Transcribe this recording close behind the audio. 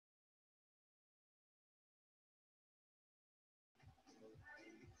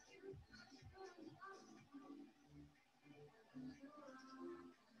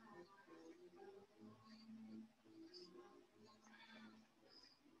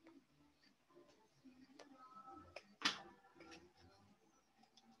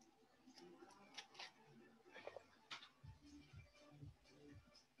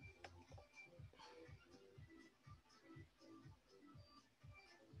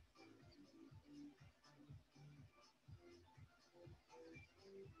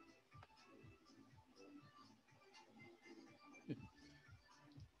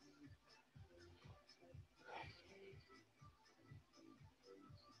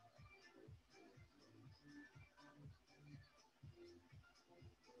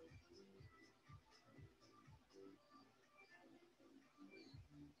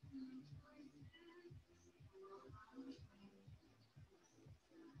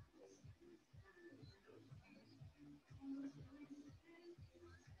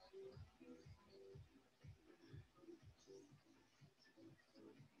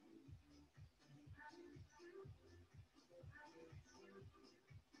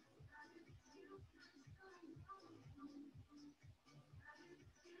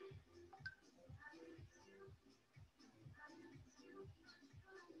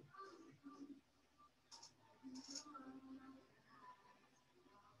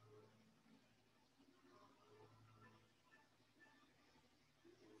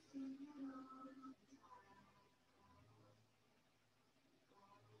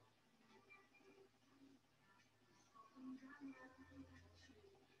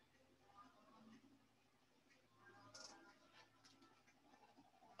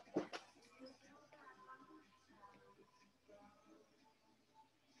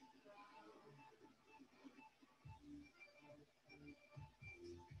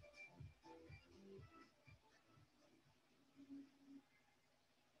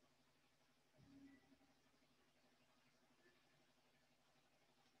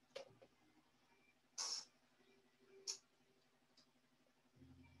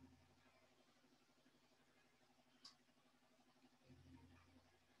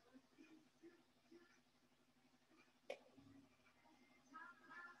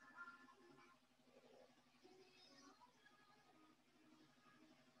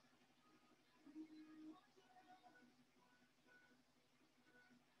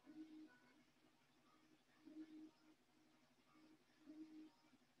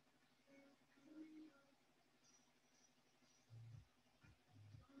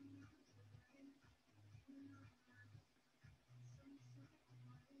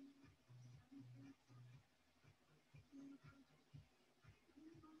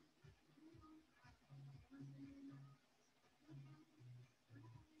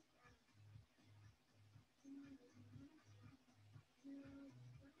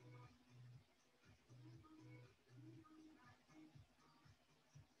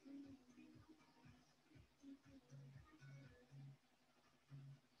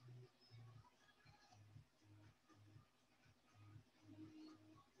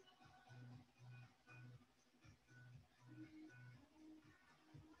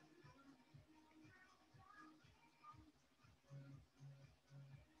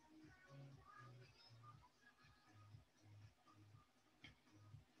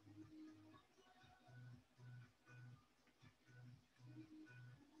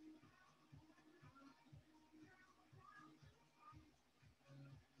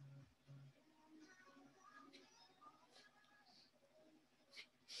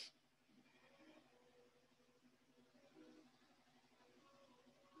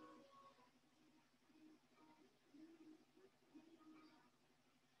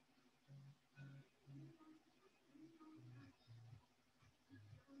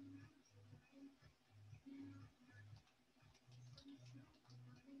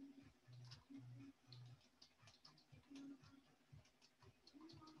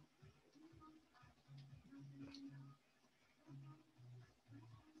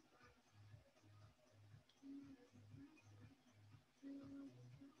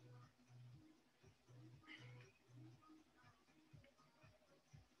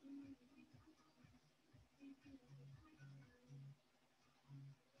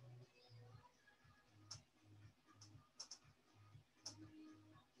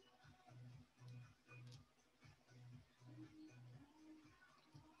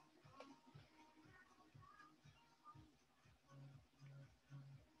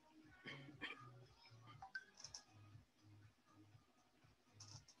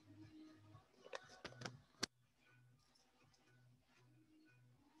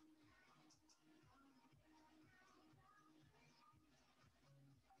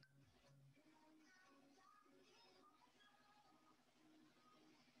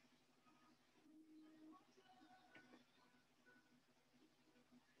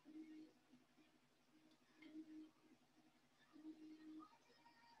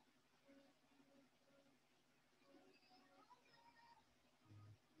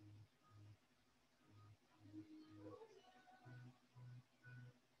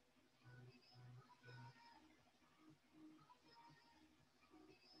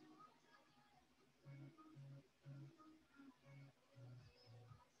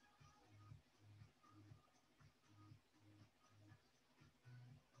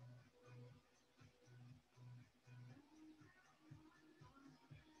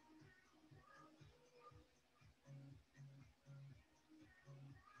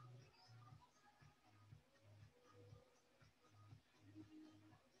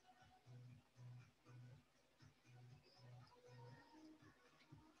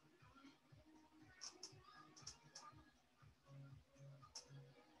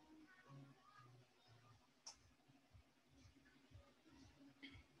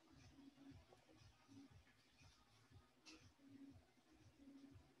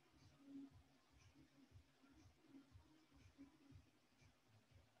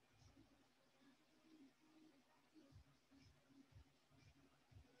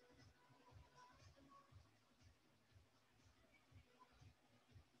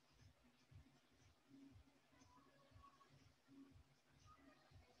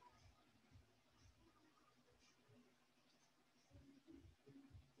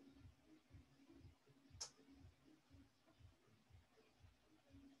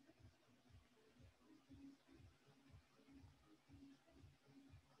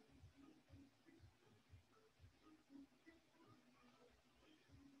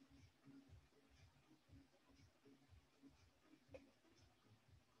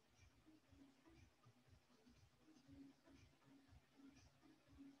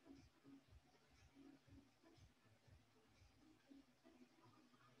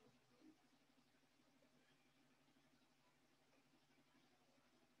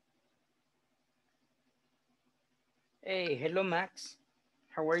Hey, hello, Max.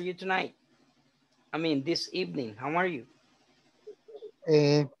 How are you tonight? I mean, this evening. How are you?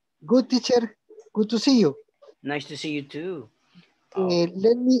 Uh, Good teacher. Good to see you. Nice to see you too. Oh,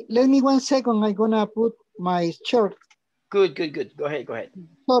 Let me 1 second. I'm gonna put my shirt. good, good, good. Go ahead, go ahead.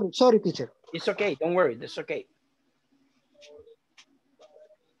 Sorry, teacher. It's okay. Don't worry. That's okay.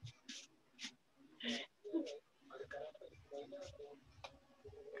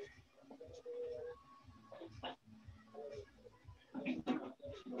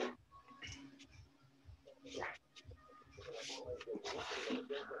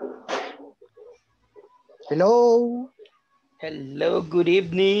 Hello. Hello, good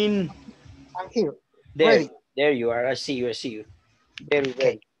evening. I'm here. There, Ready. there you are. I see you. I see you. Very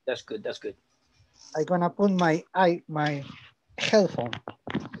Okay. ready. That's good. That's good. I'm gonna put my headphone.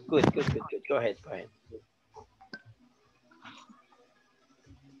 Good, good, good, good. Go ahead, go ahead.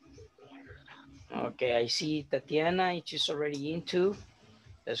 Okay, I see Tatiana. She's already into.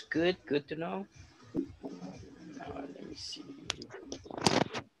 That's good. Good to know. Let me see.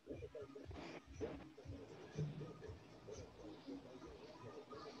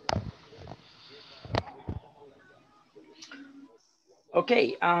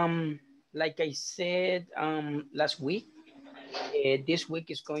 Okay. Like I said last week, this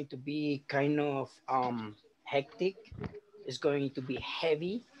week is going to be kind of hectic. It's going to be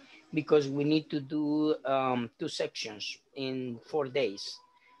heavy because we need to do 2 sections in 4 days.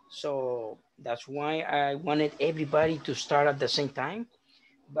 So that's why I wanted everybody to start at the same time.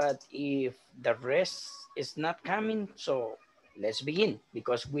 But if the rest is not coming, so let's begin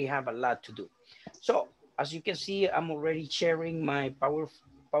because we have a lot to do. So as you can see, I'm already sharing my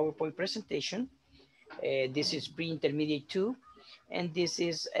PowerPoint presentation. This is pre-intermediate 2, and this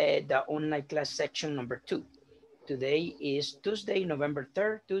is the online class section number 2. Today is Tuesday, November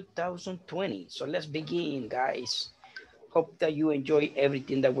 3rd, 2020. So let's begin, guys. Hope that you enjoy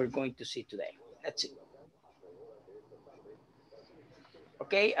everything that we're going to see today. Let's see.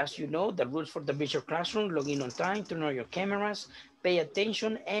 Okay, as you know, the rules for the virtual classroom: log in on time, turn on your cameras, pay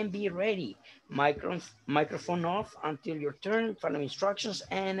attention, and be ready. Microphone off until your turn, follow instructions,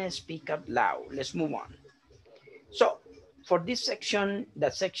 and speak up loud. Let's move on. So for this section,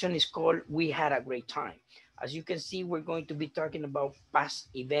 that section is called We Had a Great Time. As you can see, we're going to be talking about past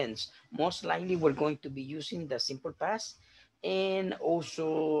events. Most likely, we're going to be using the simple past and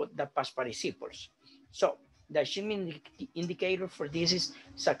also the past participles. So the achievement indicator for this is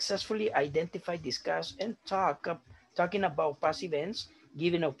successfully identify, discuss, and talking about past events,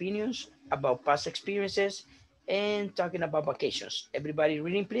 giving opinions about past experiences, and talking about vacations. Everybody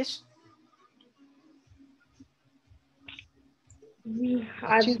reading, please? We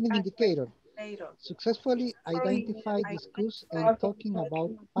had Achievement a great indicator. Successfully identify, discuss, and talking about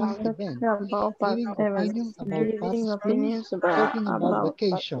past events, About past giving events, opinion about past giving experience, opinions about, talking about past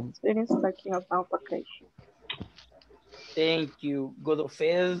vacation. experience, talking about vacation. Thank you,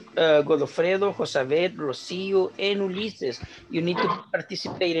 Godofredo, Josabet, Rocio, and Ulises. You need to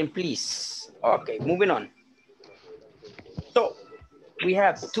participate in, please. Okay, moving on. So we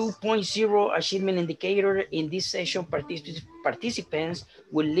have 2.0 achievement indicator. In this session, participants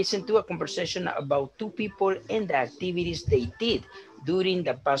will listen to a conversation about two people and the activities they did during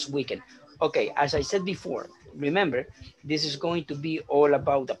the past weekend. Okay, as I said before, remember, this is going to be all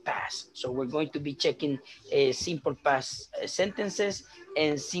about the past. So we're going to be checking simple past sentences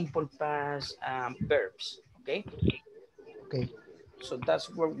and simple past verbs, okay? Okay. So that's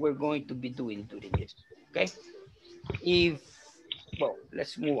what we're going to be doing during this, okay? Well,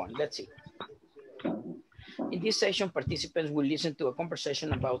 let's move on. Let's see. In this session, participants will listen to a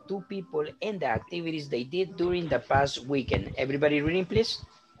conversation about two people and the activities they did during the past weekend. Everybody reading, please?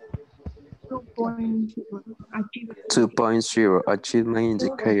 2.0 Achievement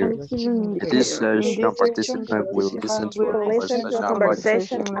Indicator. Achievement In this indicator. In session, this session, participants will listen participants to a will listen to a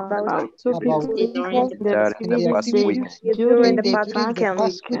conversation conversation about about two About people two people and the that in and the the past activities weekend. activities during they the did past the past weekend.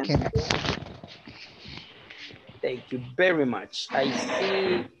 weekend. Thank you very much. I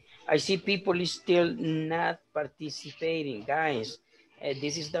see people is still not participating, guys.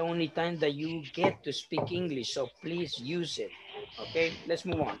 This is the only time that you get to speak English, so please use it. Okay, let's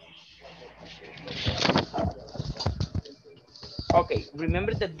move on. Okay,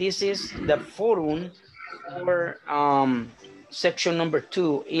 remember that this is the forum for section number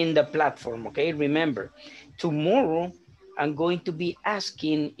 2 in the platform. Okay, remember, tomorrow I'm going to be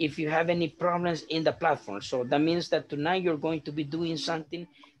asking if you have any problems in the platform. So that means that tonight you're going to be doing something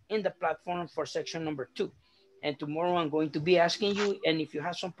in the platform for section number 2, and tomorrow I'm going to be asking you, and if you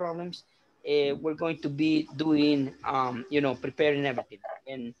have some problems, we're going to be doing preparing everything,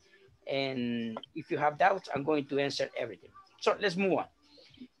 and if you have doubts, I'm going to answer everything. So let's move on.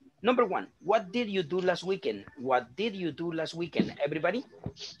 Number 1, what did you do last weekend? What did you do last weekend, everybody?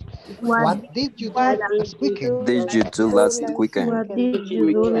 What did you do last weekend? Did you do last weekend? What did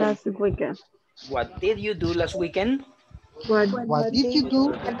you do last weekend? What did you do last weekend? What did you do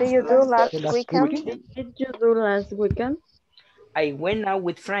What do you do last the last weekend? weekend? What did you do last weekend? I went out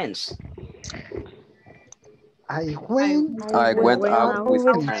with friends. I went I I went went out out with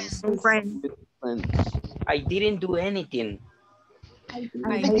with friends. friends. I didn't do anything. I I didn't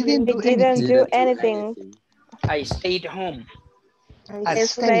I do didn't anything. do Didn't do anything. anything. I stayed home. I I stayed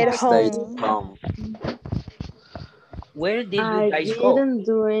stayed. Stayed home. home. Where did you I guys go? didn't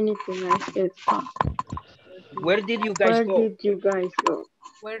do anything. I stayed home. Where did you guys Where go? did you guys go?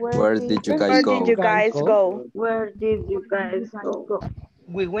 Where did you Where guys Where did did you you go? guys guys go? go? Where did you guys go?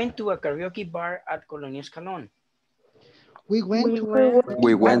 We went to a karaoke bar at Colonia Escalon. We went We to We went went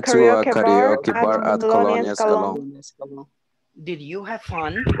We to a went to a karaoke bar karaoke at bar at Colonia Colonia Escalon. Escalon. Did you have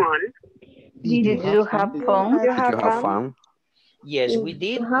fun? Did you Did have you have fun? fun? You Did you have have fun? fun? Yes, Did we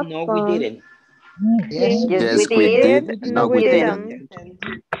did. you have No, we fun? didn't. Yes, we Yes, Yes, we did. we No, did. did. we No, No, didn't. we we didn't.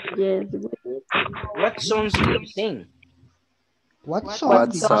 didn't. Yes, we did. What songs did you sing? What song What What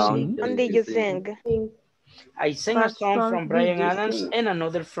did you song song sing? did did you you sing? sing? I sang a What song song from did Brian you Adams sing? and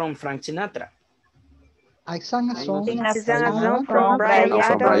another from Frank Sinatra. I sang a song I from sang a Brian song Adams from Song Brian from One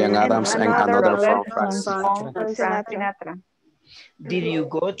from Adams Brian Brian and Adams and Adams another another and from from another Frank from Sinatra. Frank Frank Sinatra. Sinatra. Did you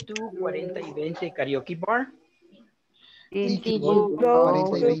go to 40 y 20 karaoke bar? Did you Did go you to Go 40 go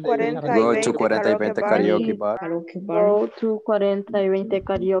y to 20 40 y Go karaoke to bar? 20 40 y karaoke 20 bar? karaoke bar. go to 40 y 20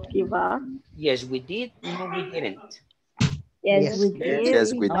 karaoke bar? Yes, we did. No, we didn't. Yes, we Yes, we did. Yes,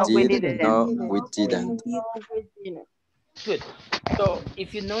 did. we No, No, we we did. didn't. didn't. No, we didn't. No, we didn't. Good. So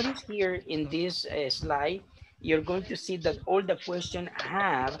if you notice here in this slide, you're going to see that all the questions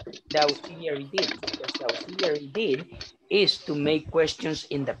have the auxiliary did, because the auxiliary did is to make questions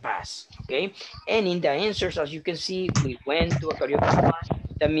in the past, okay? And in the answers, as you can see, we went to a karaoke bar.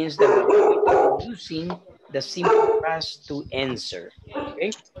 That means that we're going to be using the simple past to answer, okay?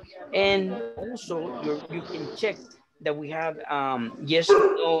 And also, you can check that we have yes,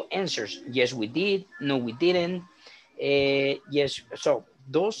 no answers. Yes, we did. No, we didn't. Yes, so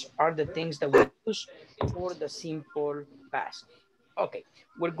those are the things that we use for the simple past. Okay,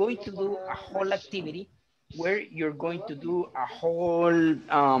 we're going to do a whole activity where you're going to do a whole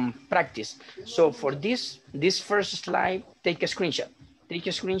practice. So for this first slide, take a screenshot. Take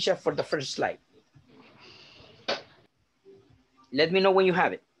a screenshot for the first slide. Let me know when you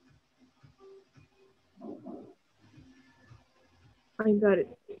have it. I got it.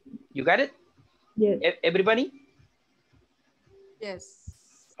 You got it? Yes. Everybody? Yes.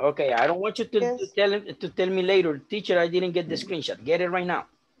 Okay, I don't want you to tell me later, teacher, I didn't get the screenshot. Get it right now.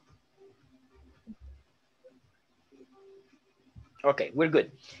 Okay, we're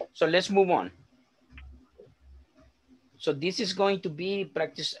good. So let's move on. So this is going to be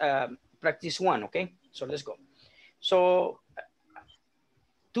practice one, okay? So let's go. So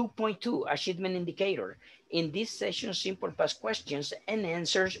 2.2, achievement indicator. In this session, simple past questions and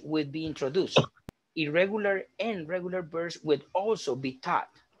answers will be introduced. Irregular and regular verbs will also be taught.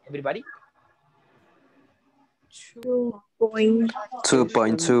 Everybody?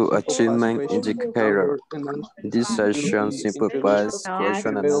 2.2 Achievement Indicator. In this session, simple past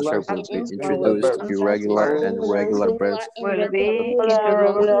question and answer will be introduced. Irregular and regular verbs will be introduced.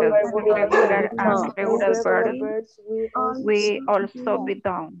 Irregular and regular verbs will also be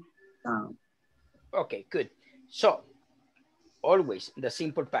done. Okay, good. So always the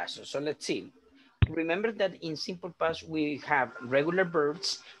simple past. So let's see. Remember that in simple past we have regular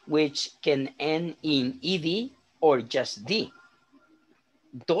verbs which can end in ed or just d.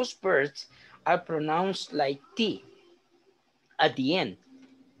 Those verbs are pronounced like t at the end.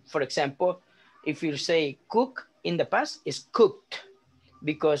 For example, if you say cook in the past, it's cooked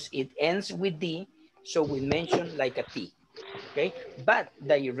because it ends with d, so we mention like a t. Okay, but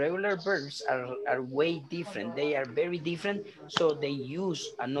the irregular verbs are way different. They are very different, so they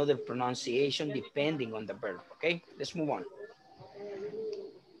use another pronunciation depending on the verb. Okay, let's move on.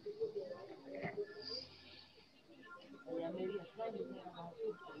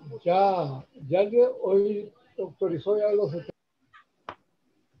 Ya hoy autorizó ya los.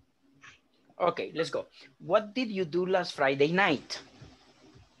 Okay, let's go. What did you do last Friday night?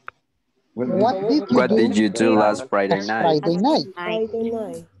 What did you do last Friday night? Friday night.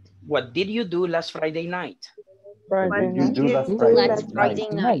 What did you do last Friday night? Friday What did you do last Friday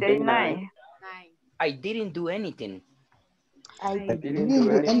night? I didn't do anything. I Didn't didn't do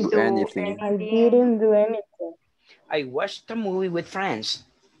do anything. I didn't do anything. I watched a movie with friends.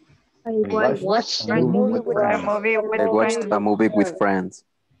 I Watched a a movie movie with A friends. movie with I watched friends. a movie with friends.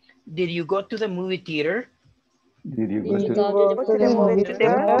 Did you go to the movie theater? Did you go Did you to go to the movie To the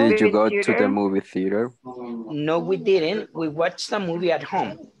theater? Did you movie go to the theater. movie theater? No, we didn't. We watched the movie at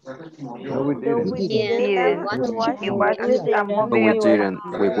home. No, we didn't. We didn't. Didn't. We You watched a didn't. No, we movie with didn't.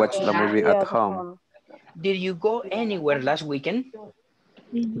 We watched the movie at home. Did you go anywhere last weekend?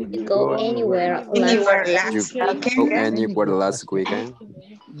 Did you go anywhere Did you last go weekend. anywhere last weekend?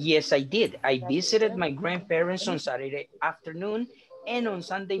 Yes, I did. I visited my grandparents on Saturday afternoon, and on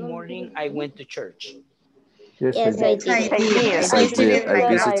Sunday morning, I went to church. Yes, I did. I did. Yes, I did. I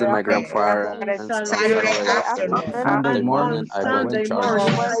visited my grandparents on Saturday afternoon. Sunday morning, I went to church.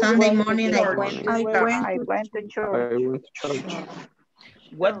 I went to church. I went to church.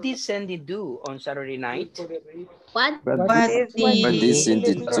 What did Sandy do on Saturday night? But What did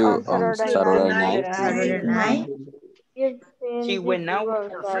Cindy do on Saturday night? She went out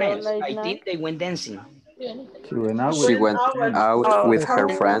with her friends. I think they went dancing. she went out She with went out with her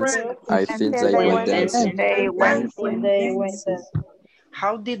friends. I think Until they they went went dancing. dancing.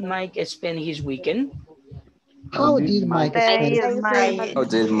 How did Mike spend his weekend? How did Mike spend How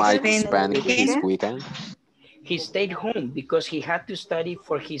did Mike spend his weekend? He stayed home because he had to study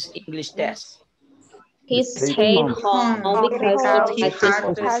for his English test. He stayed home Because He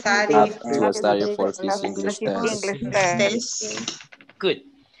had to study for his English his test. English test. Good.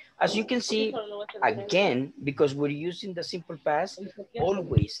 As you can see, again, because we're using the simple past,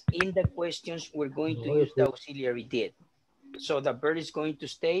 always in the questions, we're going to use the auxiliary did. So the verb is going to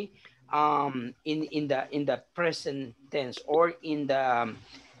stay in the present tense or in the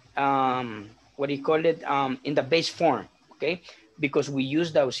what do you call it, in the base form, okay? Because we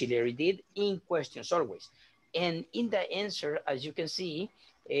use the auxiliary did in questions always. And in the answer, as you can see,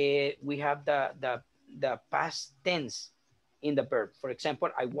 we have the past tense in the verb. For example,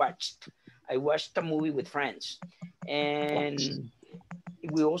 I watched a movie with friends. And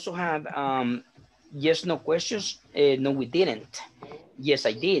we also have yes, no questions. No, we didn't. Yes,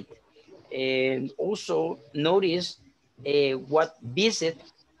 I did. And also notice what visit,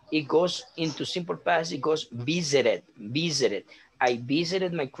 it goes into simple past, it goes visited. I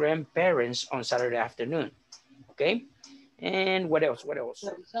visited my grandparents on Saturday afternoon. Okay. And what else?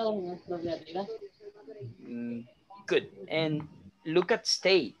 Good. And look at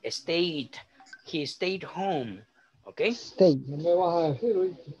stayed. He stayed home. Okay. stay?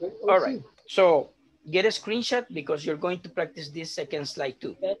 All right. So get a screenshot because you're going to practice this second slide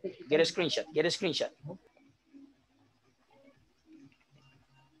too. Get a screenshot.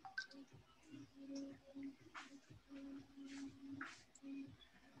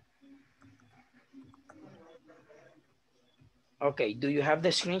 Okay, do you have the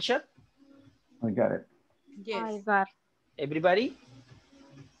screenshot? I got it. I got Everybody?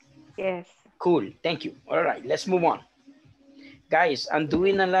 Yes. Cool, thank you. All right, let's move on. Guys, I'm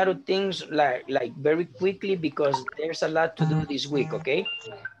doing a lot of things like very quickly because there's a lot to do this week, okay?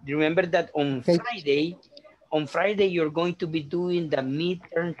 Remember that on Friday, you're going to be doing the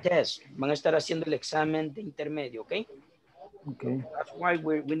midterm test. Van a estar haciendo el examen de intermedio, okay? Okay. That's why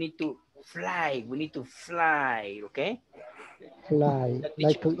we need to fly. We need to fly, okay? Fly The teacher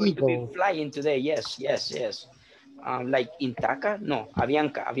like is an going to be eagle. flying today. Yes. Like Intaka? No,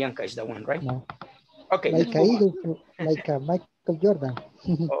 Avianca. Avianca is the one, right? No. Okay, Like let's an move on. eagle, like a Michael Jordan.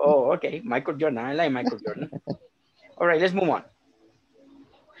 Oh, okay. Michael Jordan. I like Michael Jordan. All right, let's move on.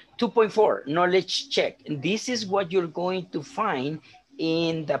 2.4, knowledge check. And this is what you're going to find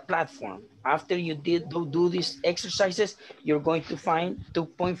in the platform. After you do these exercises, you're going to find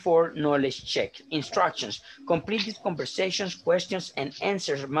 2.4 knowledge check. Instructions. Complete these conversations, questions, and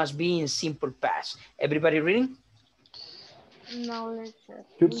answers must be in simple past. Everybody reading? knowledge.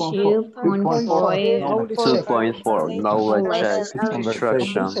 2.4. 2.4 knowledge check.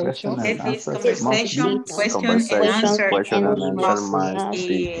 Instruction. Question and answer must be Conversation, question and answer must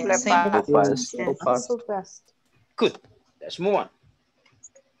be Fast. fast. Good. Let's move on.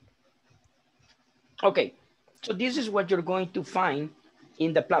 Okay. So this is what you're going to find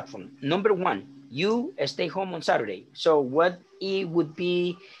in the platform. Number one, you stay home on Saturday. So what it would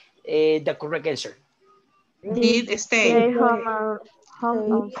be the correct answer? Did Stay stay. home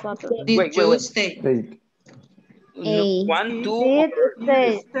on Saturday. Did you stay? State. No, 1, 2,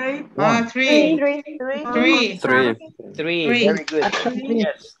 Did stay. Three. Three. Three. Three. Very good.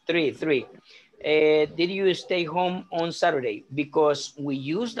 Yes, three. Did you stay home on Saturday? Because we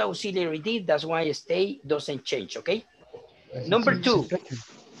use the auxiliary did, that's why stay doesn't change, okay? Number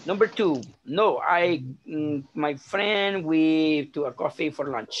two, no, my friend, we took a coffee for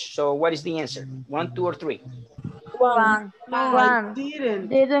lunch. So what is the answer? 1, 2, or 3? One.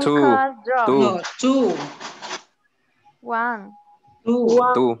 Didn't Two. car drop. No, two. One.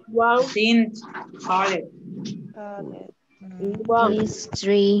 Two. Didn't call it. Is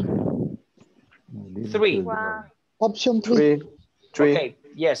three. Three. One. Option 3. Three. Okay,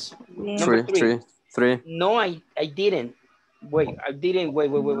 yes. Number Three. No, I didn't. Wait, I didn't.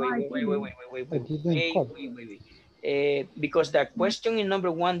 Wait. Because the question in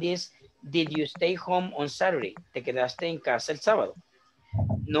number 1 is, did you stay home on Saturday? ¿Te quedaste en casa el sábado?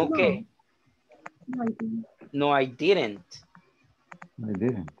 No, ¿qué? No, I didn't. I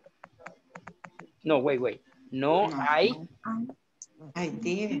didn't. No, wait. No, I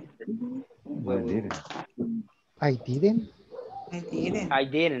didn't. I didn't. I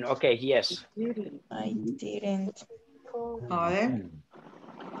didn't. Okay, yes. I didn't. Other.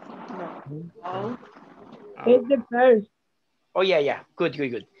 It's the first. Oh, yeah.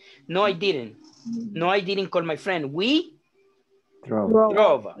 Good. No, I didn't. No, I didn't call my friend. We drove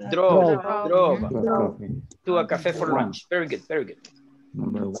to a cafe for lunch. Very good.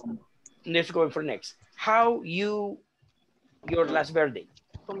 Number 1. Let's go for next. How your last birthday?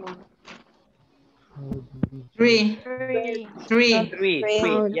 Three.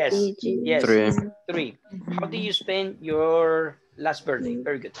 Yes. Three. How do you spend your last birthday?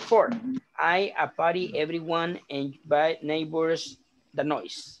 Very good. 4. I a party, everyone, and by neighbors, the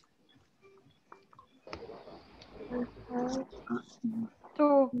noise.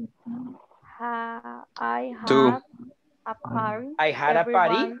 2. I had a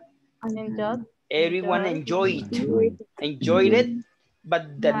party. Everyone enjoyed it,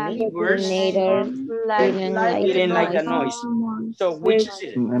 but the neighbors didn't like the noise. So which is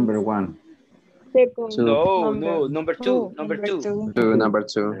it? Number 1. No, number two. Number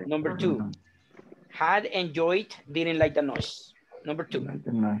two. Had enjoyed, didn't like the noise. Number 2.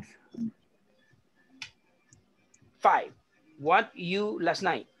 Nice. 5. What you last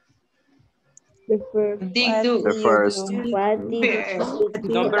night? Did do. The first.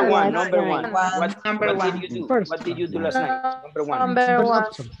 Number one. What did you do? What did you do last night? Number 1.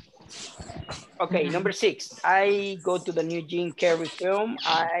 Okay, number 6. I go to the new Jim Carrey film.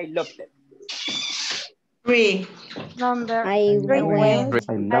 I loved it. 3. I went to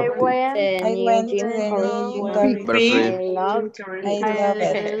the new Jim Carrey.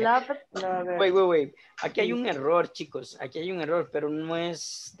 Wait. Aquí hay un error, chicos. Aquí hay un error, pero no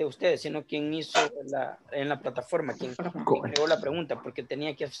es de ustedes, sino quien hizo en la plataforma, quien creó la pregunta, porque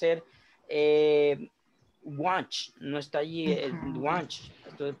tenía que hacer watch. No está allí el watch.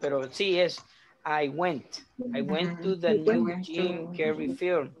 Entonces, pero sí es I went to the new Jim Carrey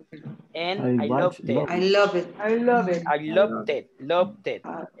film and I loved it. I loved it.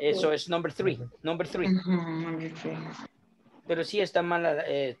 So it's number 3. Pero sí está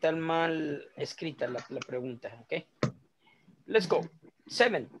mal escrita la pregunta, ¿ok? Let's go.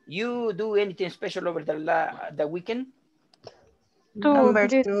 7. You do anything special over the weekend? Number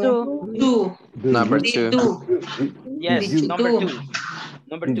Did two. Two. Number Did 2. do. Yes, Did you number do? 2.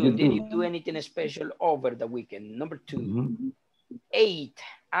 Number 2, did you do anything special over the weekend? Number 2. 8.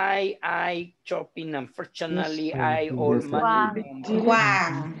 I shopping, unfortunately, I all money.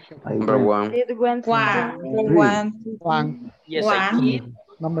 One. Number 1. Did went to One. One. Yes, I did.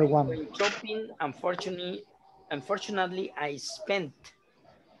 Number one. When shopping, unfortunately, I spent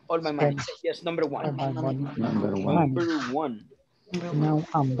all my money. Yes, number 1. Number 1. Number 1. Now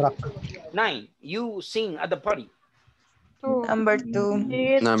I'm broke. 9. You sing at the party. Number two.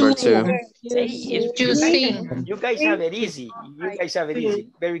 did Number 2. Hey, You sing. you guys have it easy. You guys have it easy.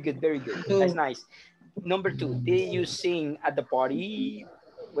 Very good, very good. That's nice. Number 2, did you sing at the party?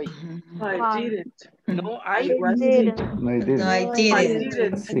 Wait. I didn't. No, I didn't. No, I didn't. No, I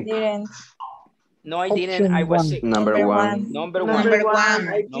didn't. Sick. No, I didn't. I was sick. Number 1. Number 1. Number one.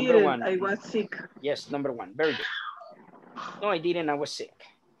 I Number didn't. 1. I was sick. Yes, number 1. Very good. No, I didn't. I was sick.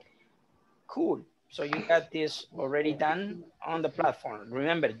 Cool. So you got this already done on the platform.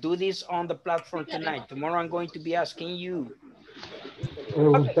 Remember, do this on the platform tonight. Tomorrow I'm going to be asking you.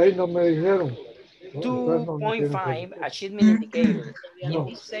 Pregunté y no me dijeron. 2.5 achievement indicator. In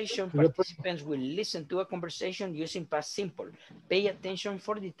this session, participants will listen to a conversation using past simple. Pay attention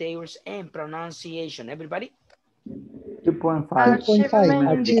for details and pronunciation. Everybody? 2.5.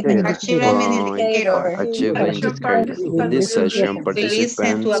 Achievement Achievement indicator. Achievement indicator. In this session,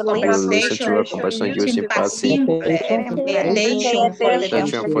 participants will listen to a conversation using past simple. Pay attention for the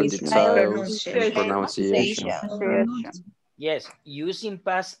Attention for details details and pronunciation. Yes, using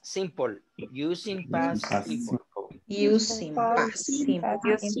past simple. Using past simple. Using past simple.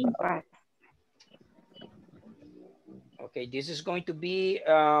 Okay, this is going to be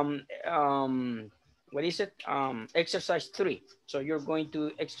what is it? Exercise 3. So you're going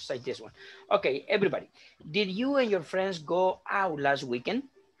to exercise this one. Okay, everybody. Did you and your friends go out last weekend?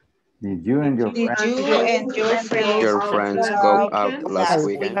 Did you and your friends go out last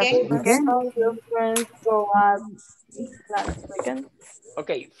weekend? Your friends go out last weekend?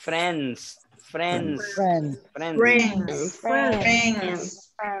 Okay, friends. Okay,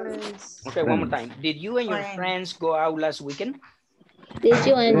 one more time. Did you and your friends go out last weekend? Did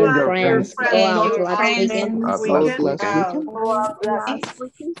you and your friends go out last weekend?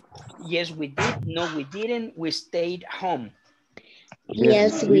 Yes, we did. No, we didn't. We stayed home.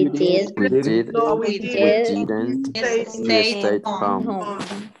 Yes, we did. We did. No, we didn't. We stayed home.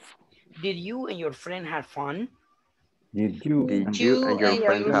 Did you and your friend have fun? Did you and your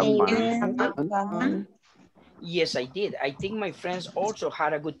friend have fun? Yes, I did. I think my friends also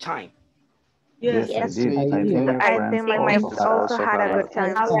had a good time. Yes, I did. I think my friends also had a good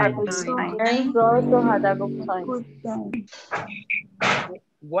time. Friends also had a good time.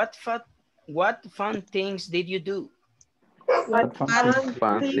 What fun things did you do? What fun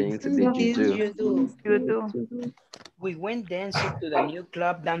things did you do? We went dancing to the new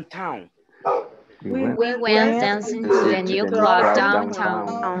club downtown. We went dancing to the new club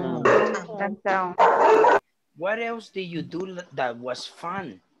downtown. What else did you do that was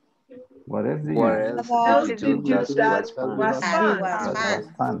fun? What else did you do that was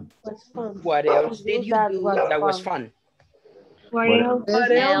fun? What else did you do that was fun? What else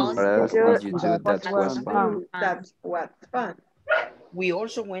did you do that was fun? That was fun. We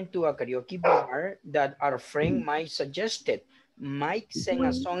also went to a karaoke bar that our friend Mike suggested. Mike sang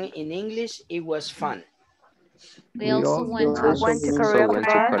a song in English. It was fun. We also went to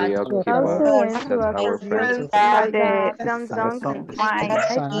karaoke bar that our friends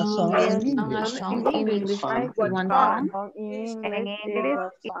in English one time.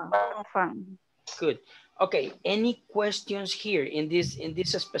 Good. Okay. Any questions here in this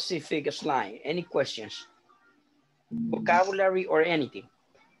specific slide? Any questions? Vocabulary or anything?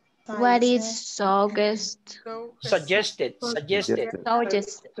 What is suggested? Suggested.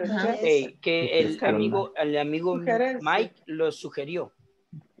 Que el amigo Mike lo sugirió.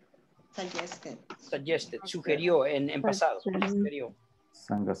 Suggested. Sugirió en pasado. Sugirió.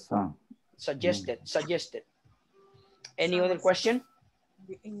 Suggested. Any other question?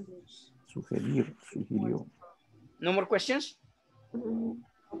 Sugirió. No more questions?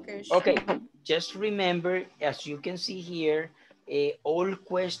 Okay. Just remember, as you can see here, all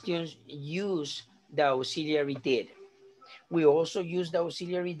questions use the auxiliary did. We also use the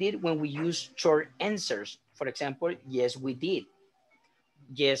auxiliary did when we use short answers. For example, yes, we did.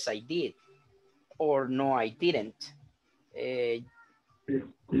 Yes, I did. Or no, I didn't.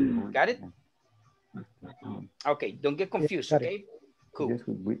 Got it? Okay, don't get confused, okay? Cool. Yes,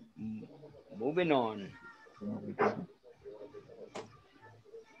 we. Moving on.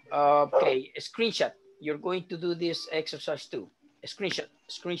 Okay, a screenshot. You're going to do this exercise too. A screenshot,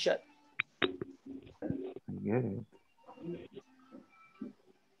 screenshot. I get it.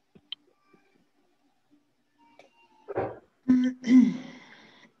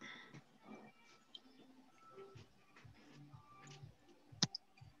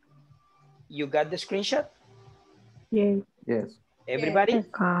 You got the screenshot? Yes. Yes. Everybody?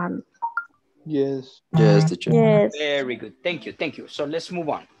 Yes. Yes, teacher. Yes. Very good. Thank you. Thank you. So let's move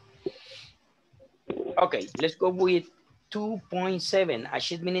on. Okay, let's go with 2.7,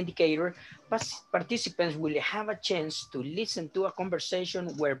 achievement indicator. Participants will have a chance to listen to a conversation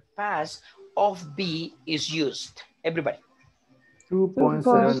where past of be is used. Everybody. 2.7.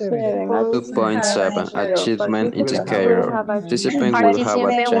 2.7 achievement indicator. Participant will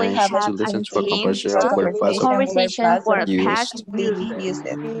have a chance to listen to a conversation where past used.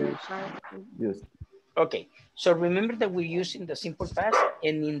 Yes. Okay, so remember that we're using the simple past,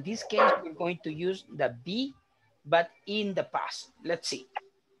 and in this case, we're going to use the be, but in the past. Let's see.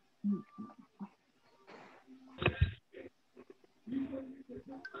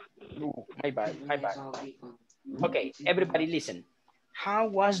 Oh, my bad, my bad. Okay, everybody listen. How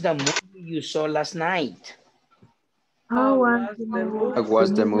was the movie you saw last night? How was What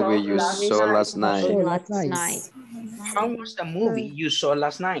was the movie you saw last night? How was the movie you saw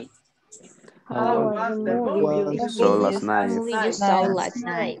last night? How was the movie you So last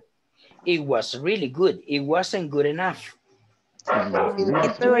night. It was really good. It wasn't good enough.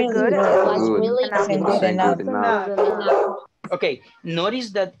 It's very good. Good. Enough. Wasn't good enough. Okay,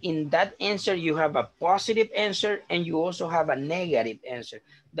 notice that in that answer, you have a positive answer and you also have a negative answer.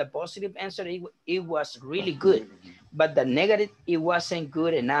 The positive answer, it was really good, but the negative, it wasn't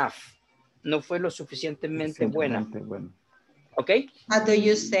good enough. No fue lo suficientemente buena. Okay? How do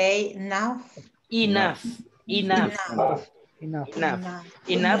you say now? Enough. Enough. Enough. Enough.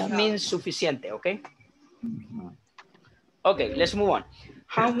 Enough means suficiente, okay? Okay, let's move on.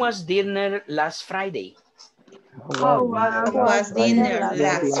 How was dinner last Friday? How was dinner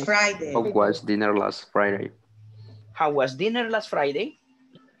last Friday? How was dinner last Friday? How was dinner last Friday?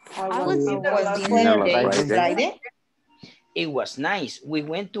 How was dinner last Friday? It was nice. We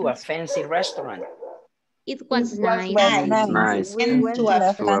went to a fancy restaurant. It was nice. Nice. We went to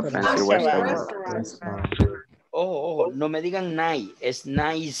a fancy restaurant. Oh, no me digan nice. Es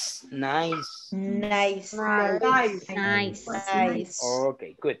nice, nice. Nice.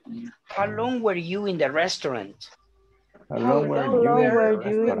 Okay, good. How long were you in the restaurant? How long were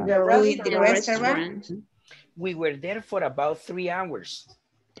you in the restaurant? We were there for about 3 hours.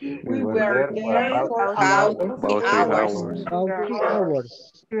 We were there for about 3 hours. About 3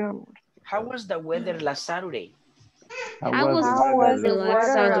 hours. How was the weather last Saturday? How was the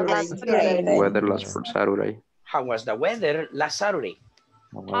weather last Saturday? Weather last for Saturday. How was the weather last Saturday?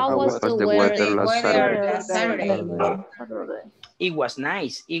 How was the weather last Saturday? It was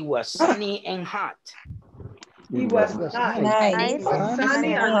nice. It was sunny and hot. It was nice.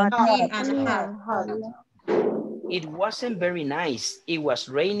 Sunny and hot. It wasn't very nice. It was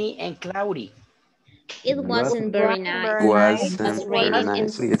rainy and cloudy. It wasn't very nice. Wasn't very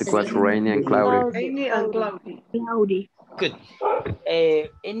nice. It was rainy and cloudy. Rainy and cloudy. Good.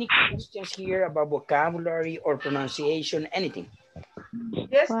 Any questions here about vocabulary or pronunciation, anything?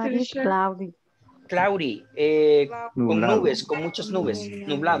 Yes, teacher. Cloudy. Cloudy, con nubes, con muchas nubes,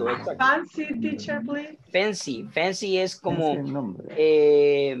 nublado, exacto. Fancy, teacher, please. Fancy, fancy es como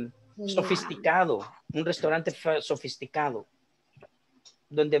sofisticado, un restaurante sofisticado,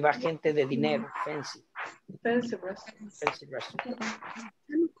 donde va gente de dinero, fancy. Fancy restaurant. Fancy restaurant.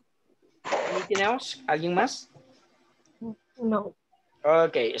 Anything else? ¿Alguien más? No.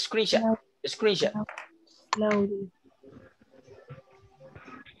 Okay, screenshot, screenshot. Cloudy.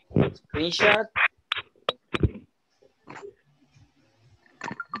 Screenshot.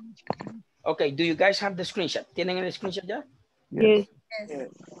 Okay, do you guys have the screenshot? ¿Tienen el screenshot ya? Yes.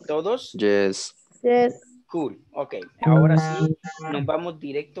 ¿Todos? Yes. Yes. Cool. Ok, ahora sí nos vamos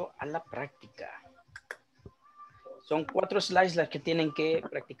directo a la práctica. Son 4 slides las que tienen que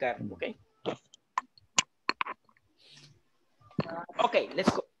practicar, ¿ok? Okay, let's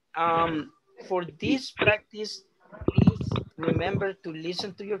go. For this practice, please remember to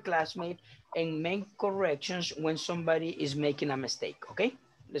listen to your classmate and make corrections when somebody is making a mistake, okay?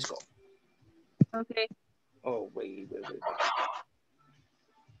 Let's go. Okay. Oh, wait.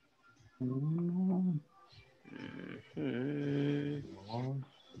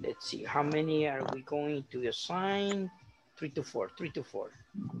 Let's see, how many are we going to assign? 3 to 4.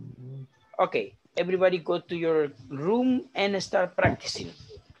 Okay, Everybody go to your room and start practicing.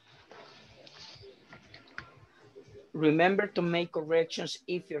 Remember to make corrections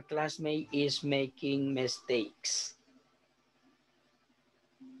if your classmate is making mistakes.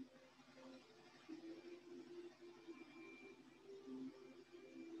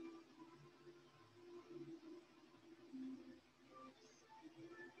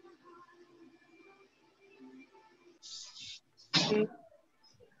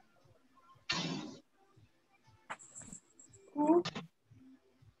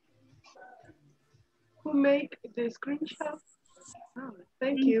 Who make the screenshot? Oh,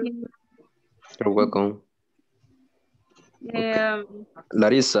 thank you. You're welcome. Um,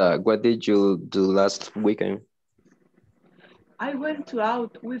 Larissa, what did you do last weekend? I went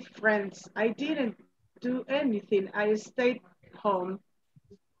out with friends. I didn't do anything. I stayed home.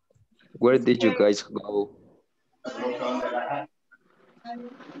 Where did you guys go?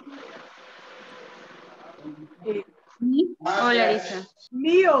 Me or Larissa?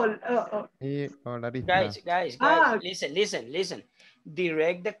 Me or Guys, listen.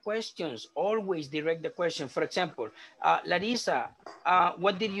 Direct the questions. Always direct the question. For example, Larissa,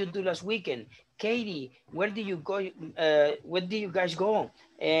 what did you do last weekend? Katie, where did you go? Where did you guys go?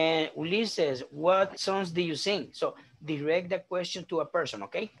 And Ulises, what songs do you sing? So direct the question to a person,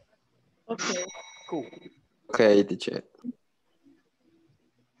 okay? Okay. Cool. Okay, teacher.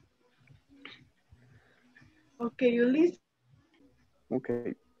 Okay, Ulises.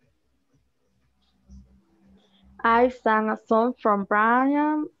 Okay. I sang a song from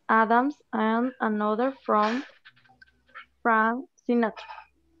Brian Adams and another from Frank Sinatra.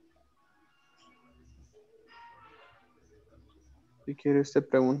 Si quiere usted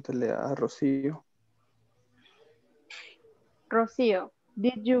pregúntele a Rocío. Rocío,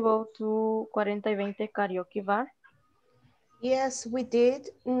 did you go to 4020 karaoke bar? Yes, we did.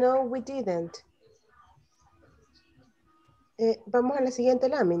 No, we didn't. Vamos a la siguiente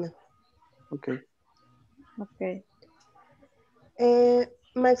lámina. Okay. Okay.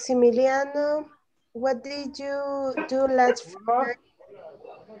 Maximiliano, what did you do last Friday?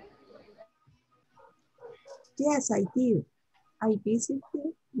 Yes, I did. I visited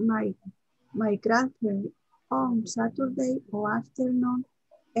my grandparents on Saturday afternoon,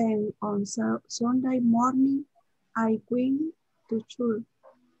 and on Sunday morning, I went to church.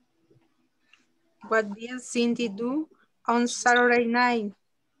 What did Cindy do on Saturday night?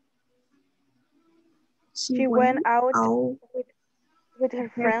 She went out with her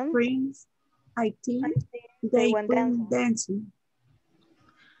friends. I think they went dancing.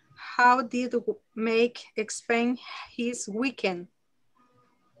 How did Make explain his weekend?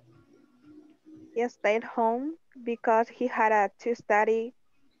 He stayed home because he had to study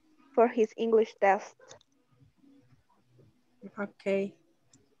for his English test. Okay.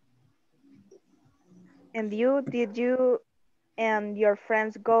 And you, did you and your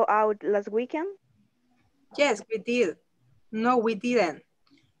friends go out last weekend? Yes, we did. No, we didn't.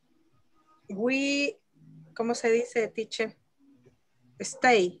 We, ¿cómo se dice, teacher?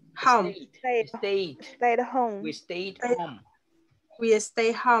 Stay home. Stayed home. We stayed home. We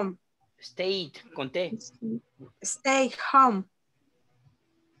stay home. Stayed, conté. Stay home.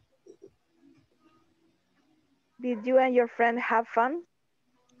 Did you and your friend have fun?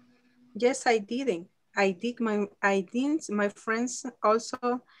 Yes, I didn't. My friends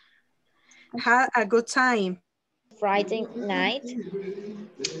also had a good time. Friday night?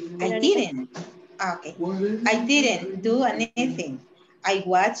 I didn't. Okay. I didn't do anything. I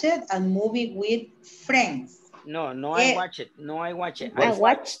watched a movie with friends. No, I watched it. I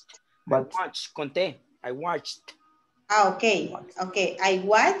watched, conté. I watched. Okay. I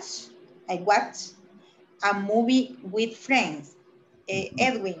watched a movie with friends.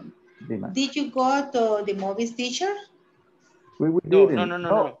 Edwin, did you go to the movie theater?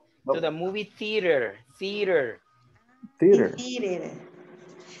 No. To the movie theater. Theater.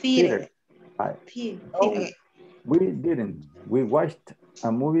 We didn't. We watched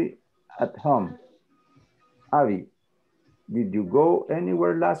a movie at home. Abby, did you go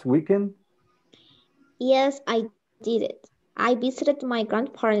anywhere last weekend? Yes, I did it. I visited my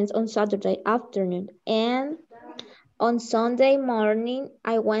grandparents on Saturday afternoon, and on Sunday morning,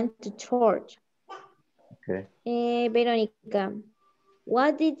 I went to church. Okay. Veronica,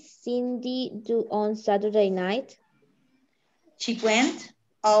 what did Cindy do on Saturday night? She went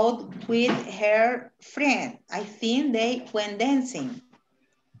out with her friend. I think they went dancing.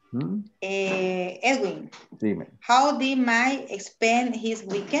 Edwin, Dime. how did Mike spend his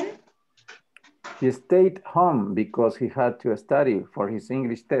weekend? He stayed home because he had to study for his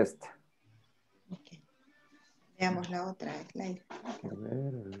English test. Okay. Veamos la otra slide. A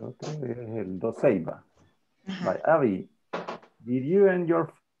ver, el otro es el 2.6, va. By Abby, did you and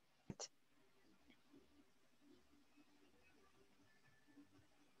your...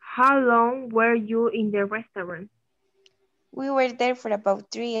 How long were you in the restaurant? We were there for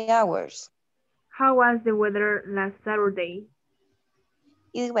about 3 hours. How was the weather last Saturday?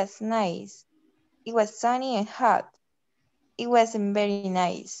 It was nice. It was sunny and hot. It wasn't very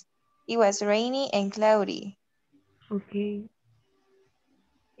nice. It was rainy and cloudy. Okay.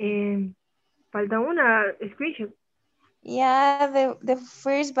 Falta una screenshot. Yeah, the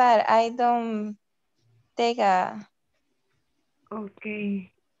first, but I don't take a...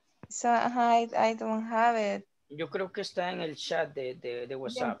 Okay. So I don't have it. Yo creo que está en el chat de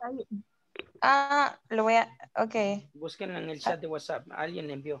WhatsApp. Ah, lo voy a... Ok. Búsquenlo en el chat de WhatsApp. Alguien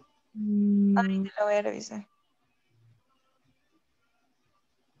le envió. Ahorita lo voy a revisar.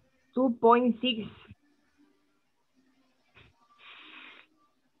 2.6.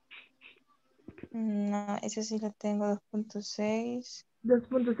 No, eso sí lo tengo, 2.6.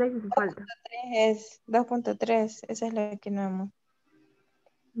 2.6 hace falta. 2.3, esa es la que no hemos.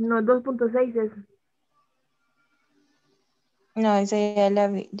 No, 2.6 es. No, esa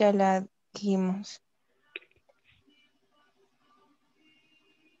ya la dijimos.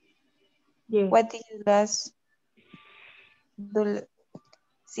 Yeah. What did you last do?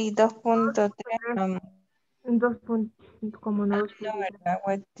 Sí, 2.3. 2. Como no. No, ¿verdad?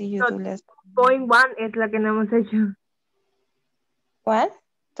 What did you do last? 2.1 es la que no hemos hecho. What?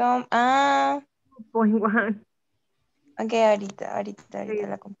 Tom, 2.1. Ok, ahorita Sí.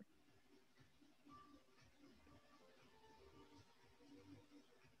 la compro.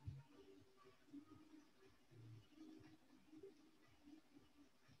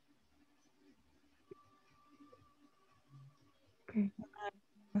 Okay.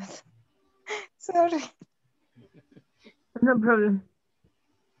 Sorry. No problem.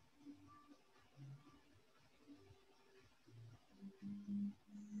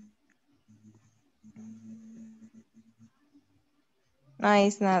 No,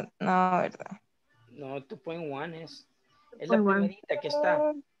 it's not. No, ¿verdad? No, 2.1 es. Es la primerita que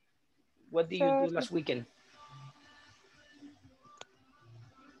está. What did you do last weekend?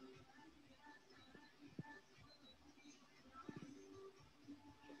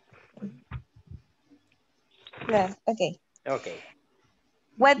 Yes, okay. Okay.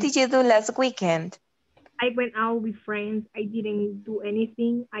 What did you do last weekend? I went out with friends. I didn't do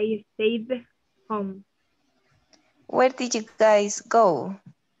anything. I stayed home. Where did you guys go?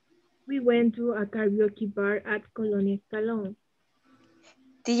 We went to a karaoke bar at Colonia Escalón.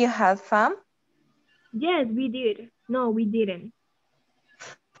 Did you have fun? Yes, we did. No, we didn't.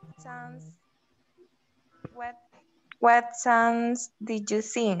 What songs did you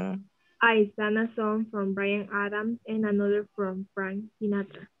sing? I sang a song from Bryan Adams and another from Frank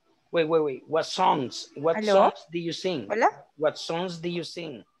Sinatra. Wait. What songs? What Hello? songs do you sing? Hola? What songs do you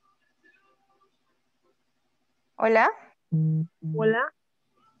sing? Hola? Hola?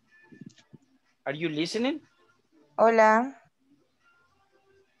 Are you listening? Hola?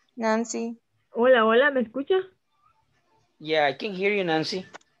 Nancy? Hola, ¿me escucha? Yeah, I can hear you, Nancy.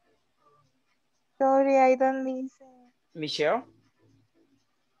 Sorry, I don't listen. Michelle?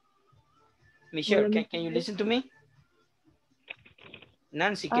 Michelle, can you listen to me?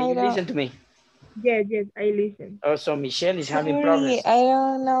 Nancy, can you listen to me? Yes, I listen. Oh, so Michelle is having Sorry, problems. I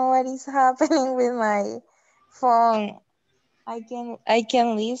don't know what is happening with my phone. I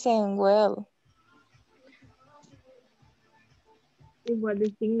can listen well. Igual the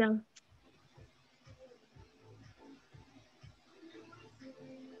signal.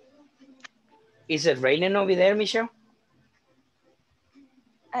 Is it raining over there, Michelle?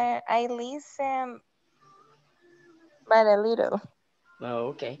 I listen, but a little. Oh,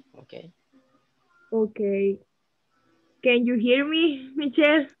 okay. Okay. Can you hear me,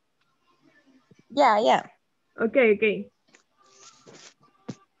 Michelle? Yeah. Okay.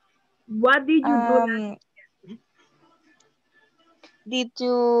 What did you do? Did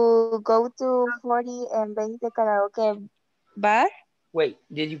you go to 40 and 20 karaoke bar? Wait,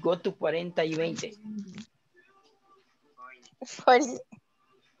 did you go to 40 y 20?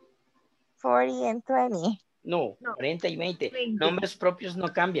 40 and 20. No, 40 y 20. Nombres propios no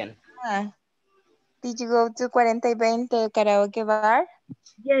cambian. Did you go to 40 y 20 karaoke bar?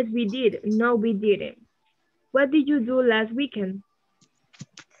 Yes, we did. No, we didn't. What did you do last weekend?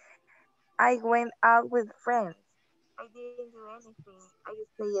 I went out with friends. I didn't do anything. I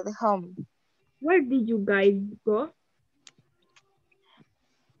stayed at home. Where did you guys go?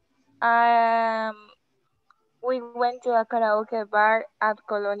 We went to a karaoke bar at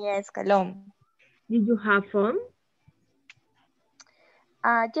Colonia Escalón. Did you have fun?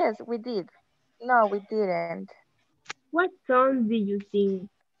 Yes, we did. No, we didn't. What songs did you sing?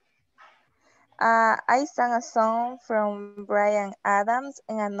 I sang a song from Brian Adams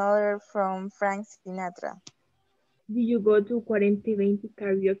and another from Frank Sinatra. Did you go to 4020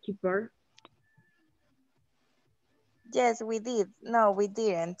 karaoke bar? Yes, we did. No, we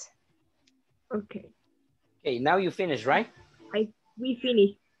didn't. Okay. Okay, now you finish, right? We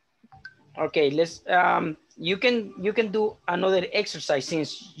finished. Okay, let's you can do another exercise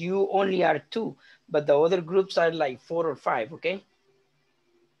since you only are 2, but the other groups are like 4 or 5, okay?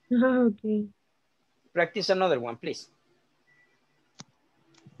 Okay. Practice another one, please.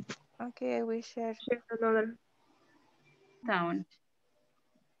 Okay, we share. Share another. Sound.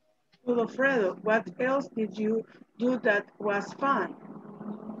 Wilfredo, what else did you do that was fun?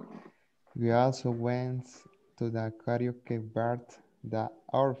 We also went to the karaoke bar that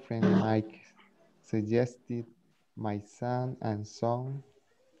our friend Mike suggested. My son and song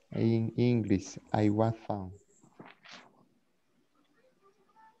in English. I was fun.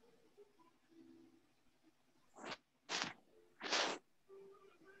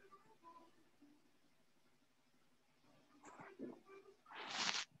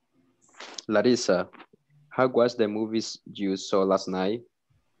 Larissa, how was the movies you saw last night?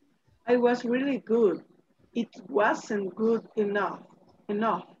 I was really good. It wasn't good enough.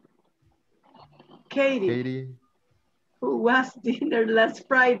 Katie, who was dinner last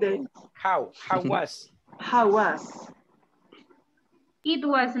Friday? How was? How was? It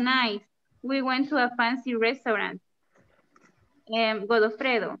was nice. We went to a fancy restaurant.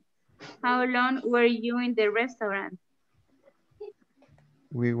 Godofredo, how long were you in the restaurant?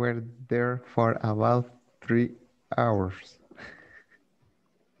 We were there for about 3 hours.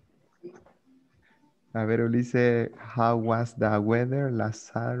 A ver, Ulises, how was the weather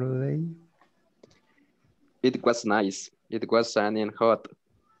last Saturday? It was nice. It was sunny and hot.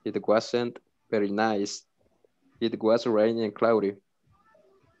 It wasn't very nice. It was rainy and cloudy.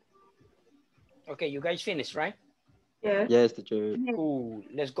 Okay, you guys finished, right? Yes. Yes, teacher. Cool,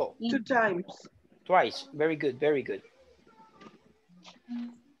 let's go. 2 times. Twice, very good, very good.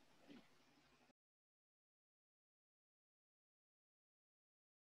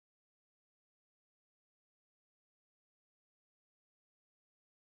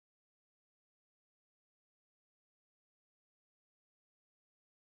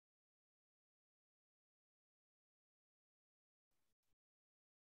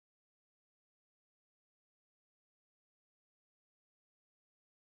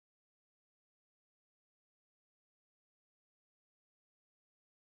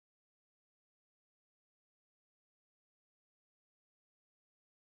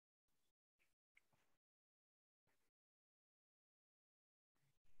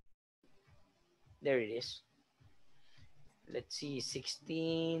 There it is. Let's see,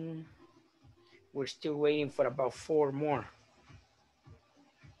 16. We're still waiting for about 4 more.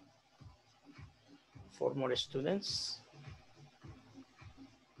 4 more students.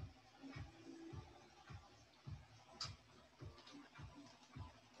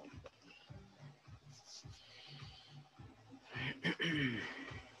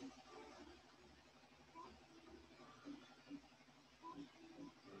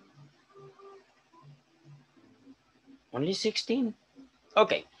 Only 16?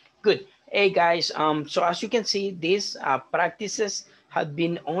 Okay, good. Hey guys, so as you can see, these practices have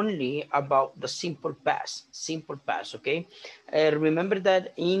been only about the simple past, okay? Remember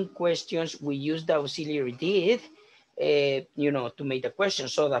that in questions, we use the auxiliary did, to make the question,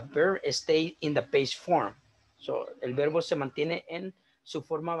 so the verb stay in the base form. So, el verbo se mantiene en su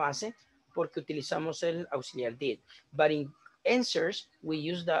forma base porque utilizamos el auxiliar did. But in answers, we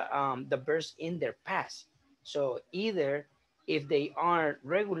use the verbs in their past. So either if they are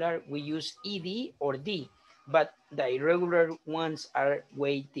regular, we use ed or d, but the irregular ones are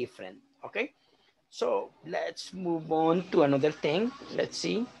way different, okay? So let's move on to another thing. Let's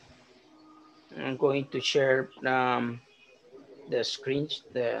see. I'm going to share the screen,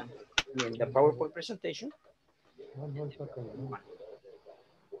 the PowerPoint presentation.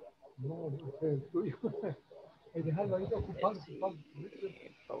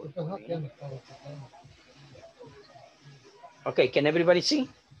 Okay, can everybody see?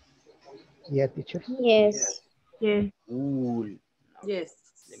 Yeah, teacher. Yes. Yeah. Cool. Yes.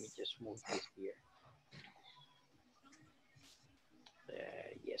 Let me just move this here.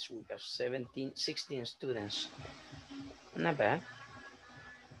 Yes, we have 16 students. Not bad.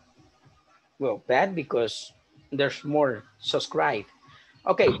 Well, bad because there's more subscribe.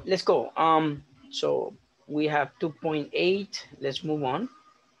 Okay, let's go. So we have 2.8. Let's move on.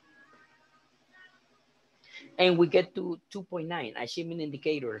 And we get to 2.9, achievement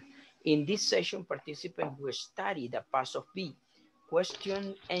indicator. In this session, participants will study the past of be.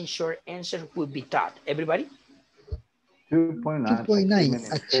 Question and short answer will be taught. Everybody? 2.9.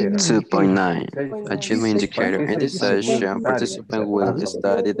 2.9 achievement indicator. In this session, participants will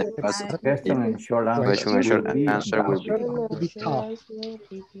study the past of Question and short answer will be taught.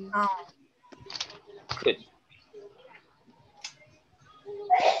 Good.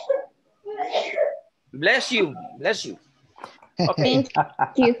 Bless you. Bless you. Okay. Thank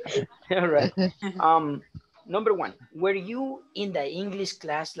you. All right. Number one, were you in the English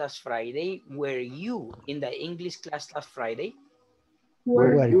class last Friday? Were you in the English class last Friday?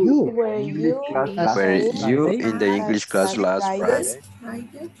 Were you in the English class last Friday?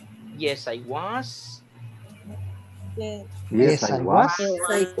 Yes, I was. Yes, I was.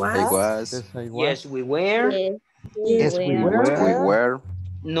 I was. Yes, we were. Yes, we were. We were.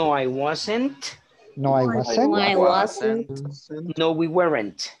 No, I wasn't. No, I wasn't. No, I wasn't. No, we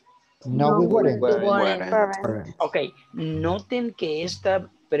weren't. No, we weren't. Ok, noten que esta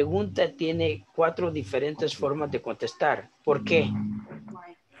pregunta tiene 4 diferentes formas de contestar. ¿Por qué?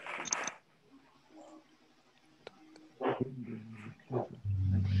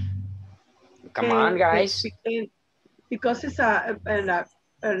 Come on, guys. Because it's a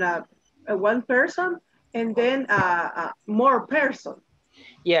one person and then more person.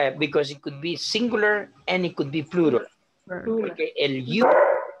 Yeah, because it could be singular and it could be plural. Porque el you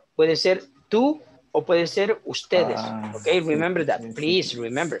puede ser tú o puede ser ustedes. Okay, remember that. Please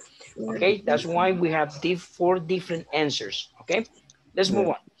remember. Okay, that's why we have 4 different answers. Okay, let's move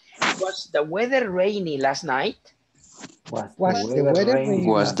on. Was the weather rainy last night? Was the weather rainy?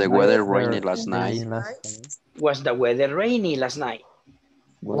 Was the weather rainy last night? Was the weather rainy last night?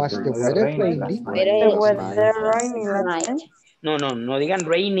 Was the weather rainy? No, no, no digan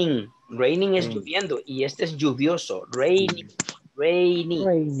raining. Raining es lloviendo y este es lluvioso. Rainy, rainy.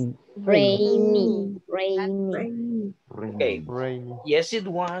 Rainy. Okay. Yes, it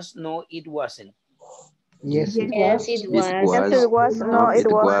was. No, it wasn't. Yes, it Yes, it was. No, it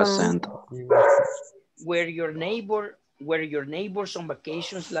wasn't. Were your neighbors on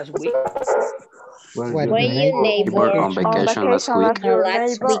vacations last week? Were your neighbors on vacation last week?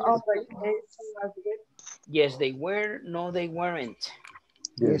 Yes, they were. No, they weren't.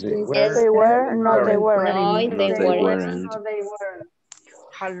 Yes, they They were. No, they weren't. No, they weren't.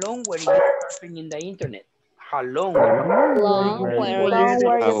 How long were you surfing in the internet? How long? How long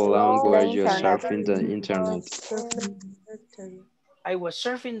were you surfing the internet? I was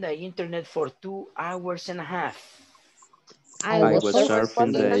surfing the internet for 2 hours and a half. I was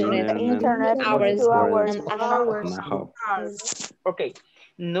surfing the internet for 2 hours and a half. Okay,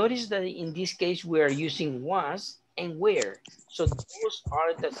 notice that in this case we are using was and were. So those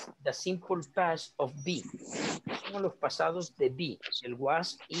are the simple past of be. Son los pasados de be, el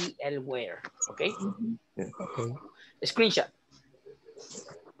was y el were. Okay? Okay. Screenshot.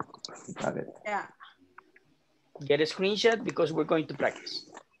 Got it. Yeah. Get a screenshot because we're going to practice.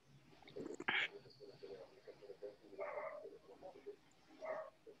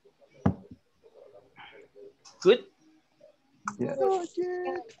 Good? Yeah.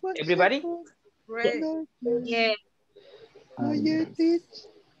 Everybody? Right. Yeah. Not yet, it's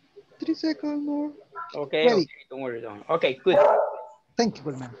 3 seconds more. Okay, okay, don't worry. Okay, good. Thank you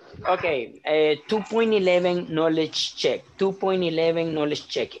very much. Okay, 2.11 knowledge check. 2.11 knowledge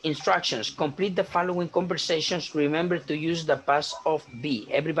check. Instructions. Complete the following conversations. Remember to use the past of be.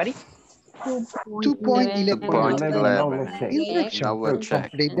 Everybody? 2.11 knowledge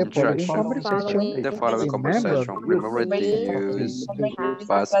check. Complete the following conversation. The following conversation. Remember to use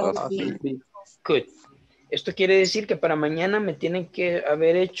past of be. Good. Esto quiere decir que para mañana me tienen que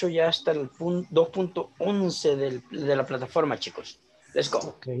haber hecho ya hasta el 2.11 de la plataforma, chicos. Let's go.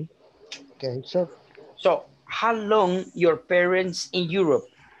 Okay. Okay, sir. So, how long your parents in Europe?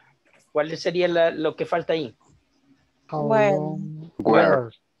 ¿Cuál sería lo que falta ahí? How long?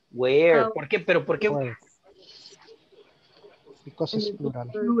 Where? Where? ¿Por qué? ¿Pero por qué? Where? Because it's plural.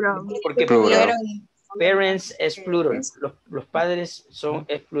 Porque Plural. parents es plural. Los padres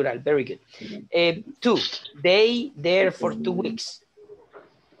es plural. Very good. 2. They there for 2 weeks.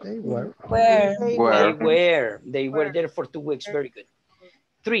 They were. They were there for 2 weeks. Very good.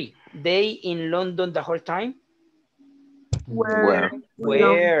 3. They in London the whole time. Where?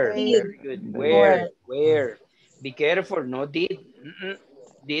 Very good. Where? Be careful. No did.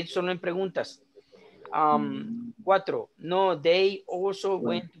 Did solo en preguntas. 4. No, they also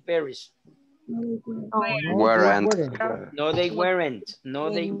went to Paris. Weren't. No, they weren't. No,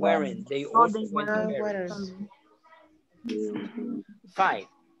 they weren't. They also went to Paris. 5.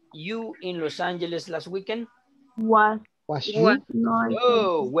 You in Los Angeles last weekend? Was What? you? No, I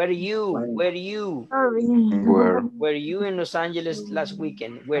Oh, can't. were you? Sorry. Where? Were you in Los Angeles last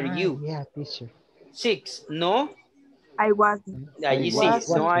weekend? Were you? Yeah, teacher. 6, no? I wasn't. Allí sí, no,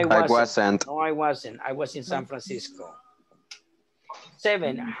 Wasn't. I I wasn't. wasn't. No, I wasn't. I was in San Francisco.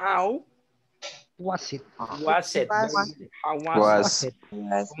 7, how Was it? was it? Was How was it? Was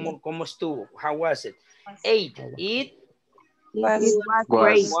Was. it? ¿Cómo estuvo? How was it? 8, How was it Was It was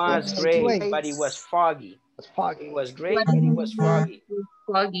great. Was. was it? great, Great. but it was foggy. Was foggy. It was What great, but it was is foggy.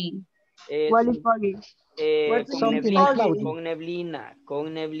 foggy? What is foggy? What Con is Something like neblina, cloudy. foggy? con neblina,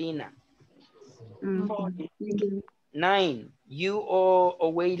 con neblina. Okay. Thank you. 9, you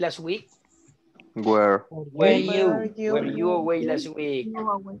away last week? Where? Were Were you? Were you away last week? You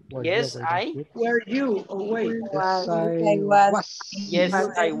are welcome. Was Yes, you away last I. week? Were you away? Yes, I I was was. Yes,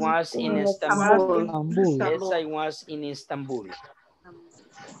 was I was in in Istanbul. Was in Istanbul. Yes, I was in Istanbul.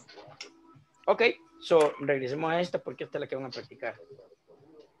 Ok, so regresemos a esta porque esta es la que van a practicar.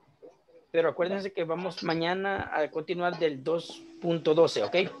 Pero acuérdense que vamos mañana a continuar del 2.12,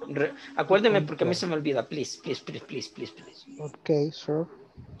 ¿ok? Acuérdenme porque a mí se me olvida. Please, please, please, please, please, please. Ok, sure.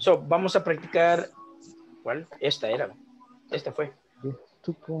 So, vamos a practicar. ¿Cuál? Esta era. Esta fue.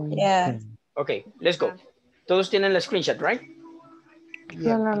 2.10. Yeah. Ok, let's go. Todos tienen la screenshot, right?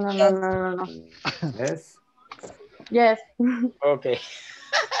 La, la, la, la, la, la, la. Yes. Yes. Ok.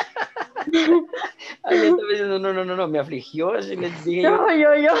 Ay, esta vez no, me afligió. Así les dije yo. No,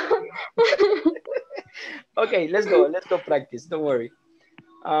 yo. Okay, let's go practice. Don't worry.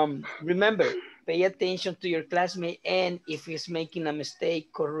 Remember, pay attention to your classmate, and if he's making a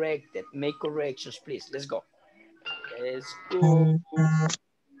mistake, correct it. Make corrections, please. Let's go. Let's go.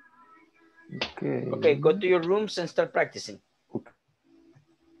 Okay, go to your rooms and start practicing.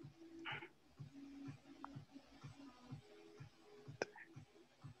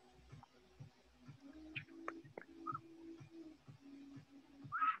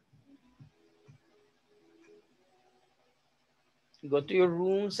 Go to your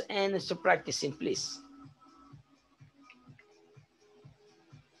rooms and start practicing, please.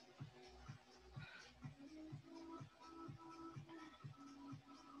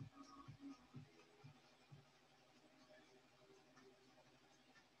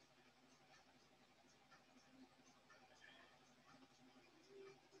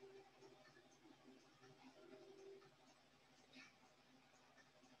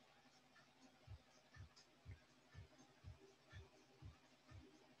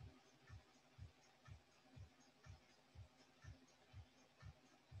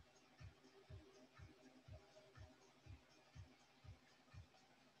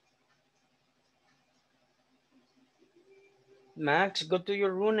 Max, go to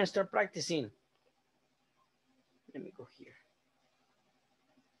your room and start practicing. Let me go here.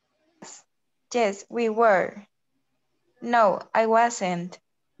 Yes, we were. No, I wasn't.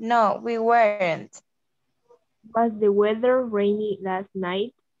 No, we weren't. Was the weather rainy last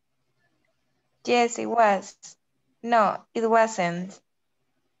night? Yes, it was. No, it wasn't.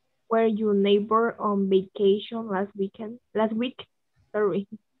 Were your neighbor on vacation last week? Sorry.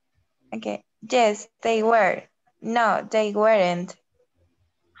 Okay. Yes, they were. No, they weren't.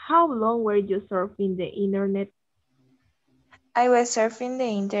 How long were you surfing the internet? I was surfing the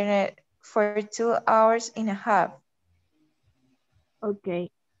internet for 2 hours and a half. Okay.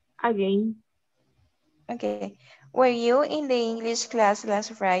 Again. Okay. Were you in the English class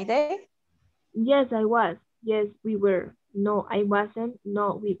last Friday? Yes, I was. Yes, we were. No, I wasn't.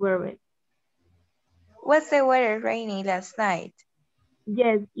 No, we weren't. Was the weather rainy last night?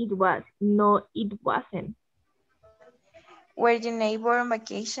 Yes, it was. No, it wasn't. Were your neighbor on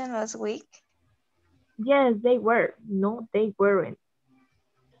vacation last week? Yes, they were. No, they weren't.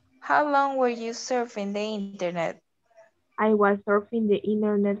 How long were you surfing the internet? I was surfing the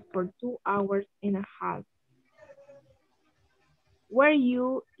internet for 2 hours and a half. Were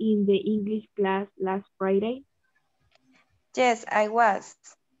you in the English class last Friday? Yes, I was.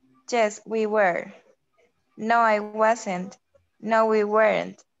 Yes, we were. No, I wasn't. No, we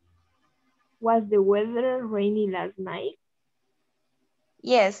weren't. Was the weather rainy last night?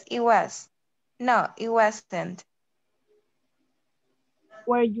 Yes, it was. No, it wasn't.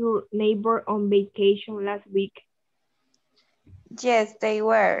 Were your neighbor on vacation last week? Yes, they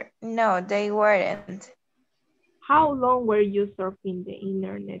were. No, they weren't. How long were you surfing the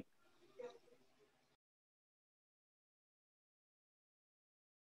internet?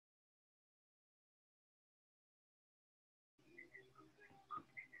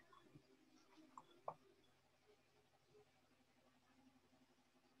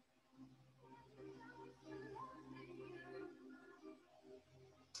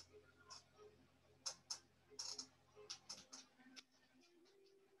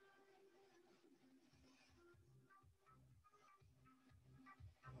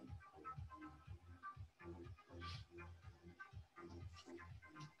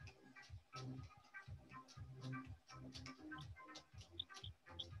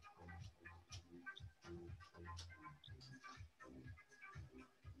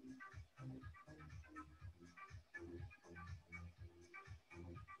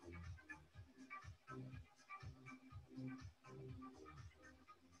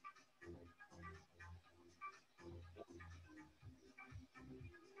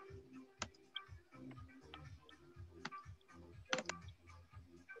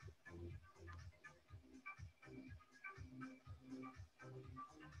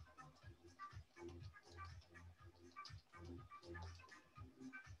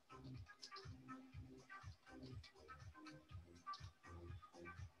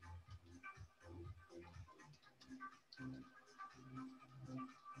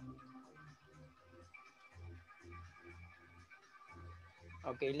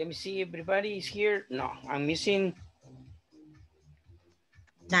 Okay, let me see. Everybody is here. No, I'm missing.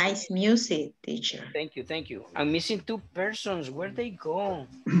 Nice music, teacher. Thank you, thank you. I'm missing 2 persons. Where'd they go?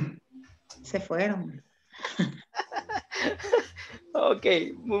 Se fueron.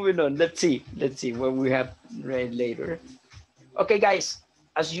 Okay, moving on. Let's see what we have read later. Okay, guys,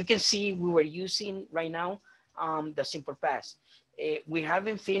 as you can see, we were using right now the simple past. We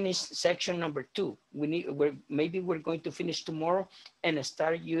haven't finished section number 2. Maybe we're going to finish tomorrow and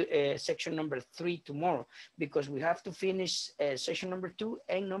start section number 3 tomorrow, because we have to finish section number 2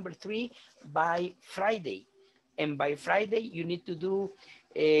 and number 3 by Friday. And by Friday, you need to do,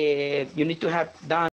 you need to have done